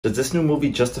Does this new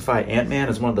movie justify Ant-Man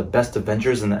as one of the best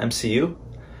Avengers in the MCU?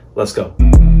 Let's go.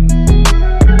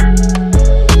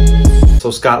 So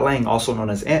Scott Lang, also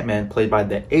known as Ant-Man, played by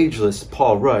the ageless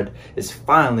Paul Rudd, is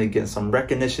finally getting some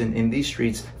recognition in these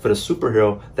streets for the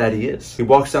superhero that he is. He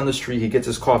walks down the street, he gets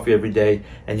his coffee every day,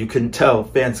 and you can tell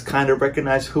fans kind of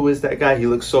recognize who is that guy. He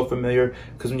looks so familiar,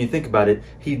 because when you think about it,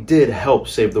 he did help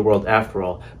save the world after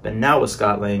all. But now with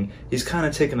Scott Lang, he's kind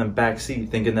of taking a back seat,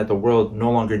 thinking that the world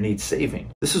no longer needs saving.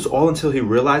 This is all until he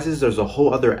realizes there's a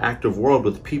whole other active world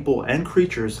with people and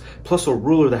creatures, plus a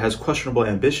ruler that has questionable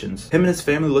ambitions. Him and his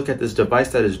family look at this device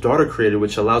that his daughter created,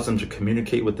 which allows them to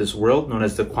communicate with this world known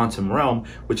as the Quantum Realm,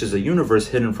 which is a universe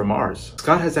hidden from ours.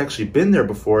 Scott has actually been there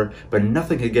before, but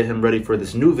nothing could get him ready for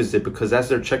this new visit, because as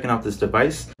they're checking out this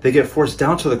device, they get forced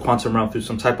down to the Quantum Realm through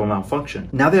some type of malfunction.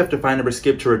 Now they have to find a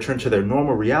escape to return to their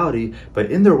normal reality,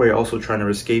 but in their way also trying to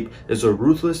escape is a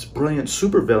ruthless, brilliant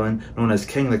supervillain known as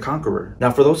Kang the Conqueror.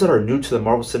 Now for those that are new to the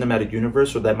Marvel Cinematic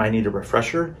Universe or that might need a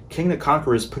refresher, Kang the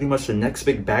Conqueror is pretty much the next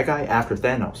big bad guy after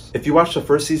Thanos. If you watched the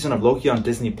first season of Loki on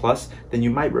Disney Plus, then you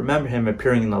might remember him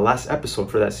appearing in the last episode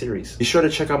for that series. Be sure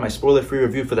to check out my spoiler-free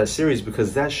review for that series,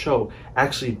 because that show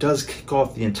actually does kick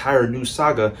off the entire new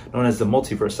saga known as the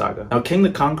Multiverse Saga. Now Kang the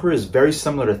Conqueror is very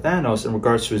similar to Thanos in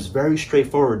regards to his very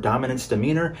straightforward dominance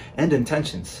demeanor and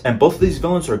intentions. And both of these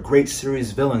villains are great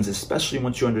series villains, especially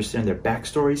once you understand their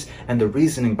backstories and the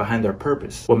reasoning behind their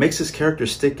purpose. What makes this character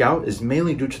stick out is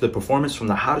mainly due to the performance from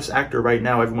the hottest actor right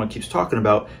now everyone keeps talking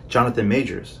about, Jonathan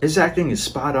Majors. His acting is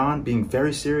spot on, being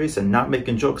very serious and not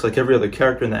making jokes like every other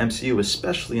character in the MCU,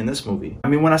 especially in this movie. I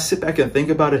mean, when I sit back and think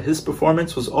about it, his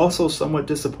performance was also somewhat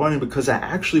disappointing because I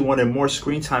actually wanted more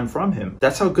screen time from him.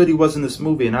 That's how good he was in this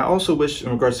movie, and I also wish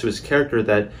in regards to his character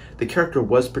that the character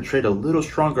was portrayed a little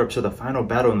stronger up to the final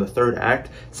battle in the third act,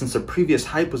 since the previous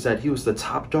hype was that he was the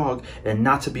top dog and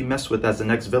not to be messed with as the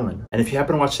next villain. And if you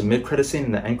happen to watch the mid-credit scene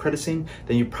and the end-credit scene,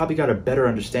 then you probably got a better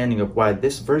understanding of why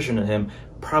this version of him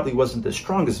probably wasn't the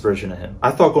strongest version of him.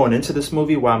 I thought going into this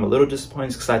movie why I'm a little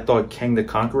disappointed because I thought Kang the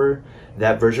Conqueror,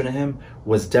 that version of him,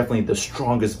 was definitely the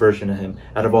strongest version of him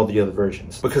out of all the other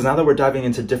versions. Because now that we're diving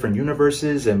into different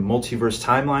universes and multiverse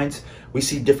timelines, we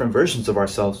see different versions of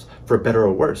ourselves, for better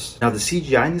or worse. Now the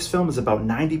CGI in this film is about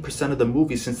 90% of the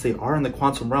movie, since they are in the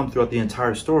quantum realm throughout the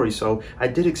entire story, so I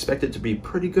did expect it to be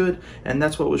pretty good, and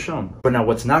that's what was shown. But now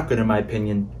what's not good in my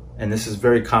opinion, and this is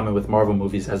very common with Marvel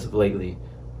movies as of lately,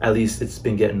 at least it's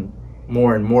been getting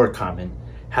more and more common,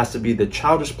 has to be the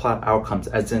childish plot outcomes,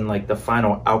 as in like the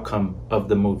final outcome of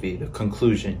the movie, the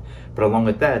conclusion. But along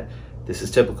with that, this is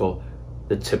typical,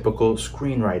 the typical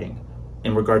screenwriting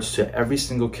in regards to every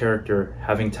single character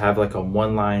having to have like a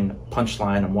one-line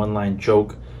punchline, a one-line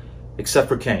joke, except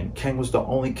for Kang. Kang was the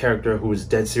only character who was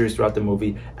dead serious throughout the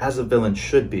movie, as a villain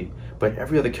should be. But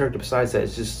every other character besides that,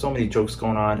 it's just so many jokes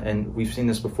going on, and we've seen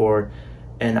this before.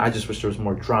 And I just wish there was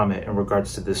more drama in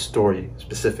regards to this story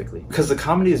specifically. Because the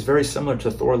comedy is very similar to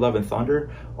Thor: Love and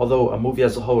Thunder, although a movie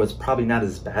as a whole is probably not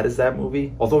as bad as that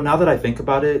movie. Although now that I think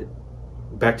about it,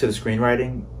 back to the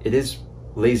screenwriting, it is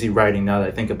lazy writing now that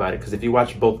I think about it. Because if you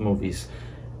watch both movies,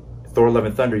 Thor: Love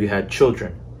and Thunder, you had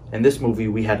children. In this movie,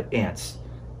 we had ants.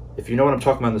 If you know what I'm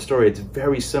talking about in the story, it's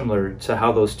very similar to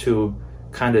how those two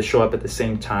kind of show up at the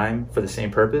same time for the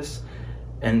same purpose.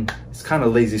 And it's kind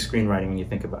of lazy screenwriting when you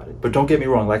think about it. But don't get me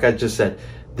wrong, like I just said,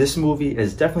 this movie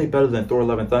is definitely better than Thor: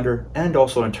 Love and Thunder and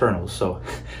also Eternals, so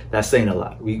that's saying a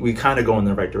lot. We kind of go in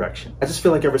the right direction. I just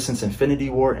feel like ever since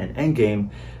Infinity War and Endgame,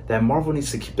 that Marvel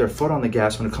needs to keep their foot on the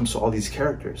gas when it comes to all these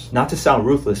characters. Not to sound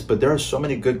ruthless, but there are so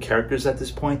many good characters at this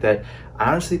point that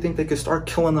I honestly think they could start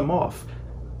killing them off.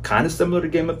 Kind of similar to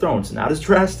Game of Thrones, not as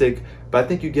drastic, but I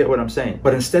think you get what I'm saying.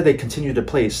 But instead they continue to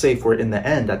play it safe, where in the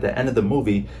end, at the end of the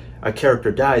movie, a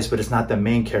character dies, but it's not the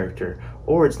main character,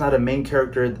 or it's not a main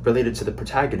character related to the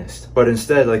protagonist. But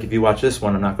instead, like if you watch this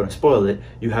one, I'm not going to spoil it,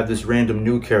 you have this random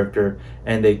new character,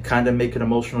 and they kind of make it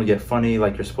emotional yet funny,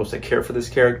 like you're supposed to care for this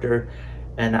character.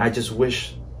 And I just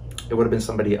wish it would have been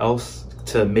somebody else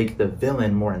to make the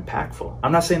villain more impactful.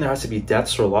 I'm not saying there has to be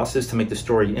deaths or losses to make the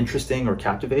story interesting or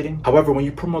captivating. However, when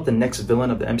you promote the next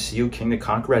villain of the MCU, Kang the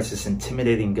Conqueror, as this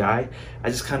intimidating guy, I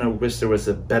just kind of wish there was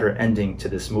a better ending to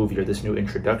this movie, or this new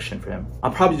introduction for him.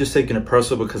 I'm probably just taking it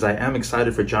personal because I am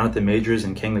excited for Jonathan Majors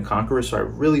and Kang the Conqueror, so I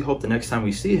really hope the next time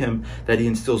we see him that he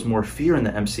instills more fear in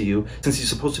the MCU, since he's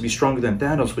supposed to be stronger than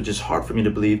Thanos, which is hard for me to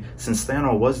believe since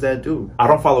Thanos was that dude. I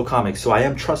don't follow comics, so I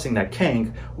am trusting that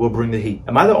Kang will bring the heat.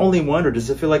 Am I the only one, or does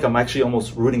it feel like I'm actually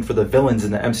almost rooting for the villains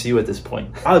in the MCU at this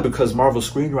point? Probably because Marvel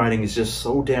screenwriting is just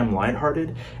so damn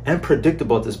lighthearted and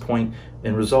predictable at this point,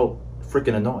 and result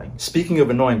freaking annoying. Speaking of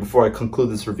annoying, before I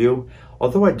conclude this review,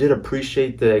 Although I did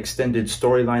appreciate the extended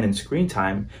storyline and screen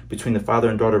time between the father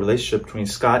and daughter relationship between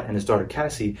Scott and his daughter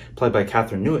Cassie, played by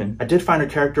Catherine Newton, I did find her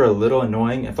character a little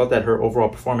annoying and felt that her overall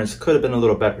performance could have been a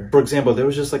little better. For example, there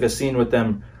was just like a scene with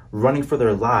them running for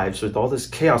their lives with all this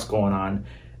chaos going on,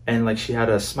 and like she had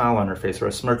a smile on her face or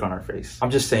a smirk on her face.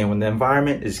 I'm just saying, when the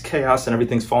environment is chaos and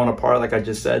everything's falling apart, like I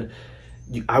just said,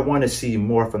 I want to see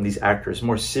more from these actors,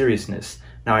 more seriousness.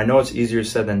 Now, I know it's easier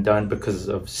said than done because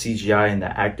of CGI and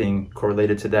the acting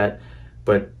correlated to that,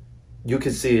 but you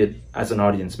can see it as an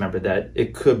audience member that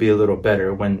it could be a little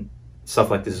better when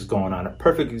stuff like this is going on. A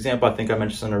perfect example, I think I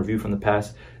mentioned in a review from the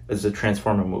past, is the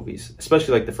Transformer movies,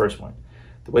 especially like the first one.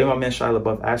 The way my man Shia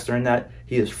LaBeouf acts during that,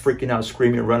 he is freaking out,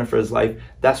 screaming, running for his life.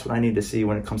 That's what I need to see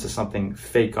when it comes to something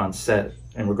fake on set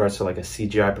in regards to like a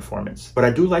CGI performance. But I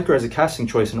do like her as a casting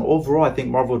choice, and overall I think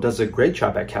Marvel does a great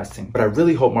job at casting. But I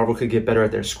really hope Marvel could get better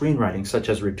at their screenwriting, such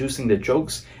as reducing the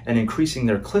jokes and increasing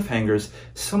their cliffhangers,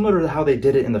 similar to how they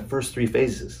did it in the first 3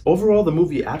 phases. Overall, the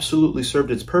movie absolutely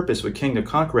served its purpose, with Kang the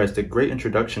Conqueror as the great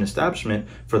introduction establishment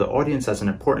for the audience as an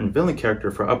important villain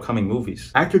character for upcoming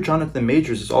movies. Actor Jonathan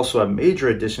Majors is also a major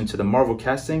addition to the Marvel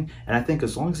casting, and I think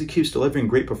as long as he keeps delivering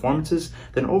great performances,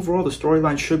 then overall the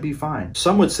storyline should be fine.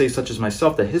 Some would say, such as myself,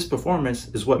 that his performance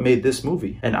is what made this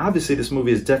movie. And obviously this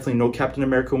movie is definitely no Captain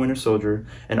America Winter Soldier,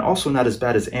 and also not as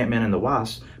bad as Ant-Man and the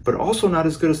Wasp, but also not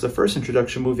as good as the first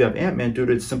introduction movie of Ant-Man due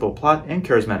to its simple plot and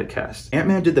charismatic cast.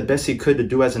 Ant-Man did the best he could to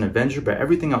do as an Avenger, but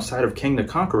everything outside of Kang the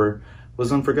Conqueror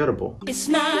was unforgettable. It's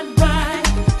not right,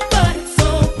 but it's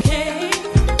okay.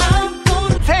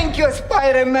 Thank you,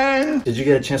 Spider-Man! Did you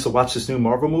get a chance to watch this new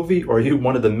Marvel movie, or are you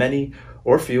one of the many,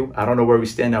 or few, I don't know where we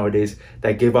stand nowadays,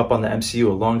 that gave up on the MCU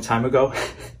a long time ago?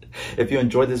 If you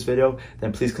enjoyed this video,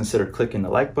 then please consider clicking the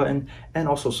like button and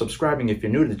also subscribing if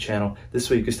you're new to the channel. This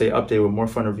way you can stay updated with more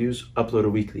fun reviews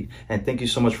uploaded weekly. And thank you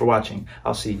so much for watching.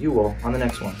 I'll see you all on the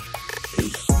next one.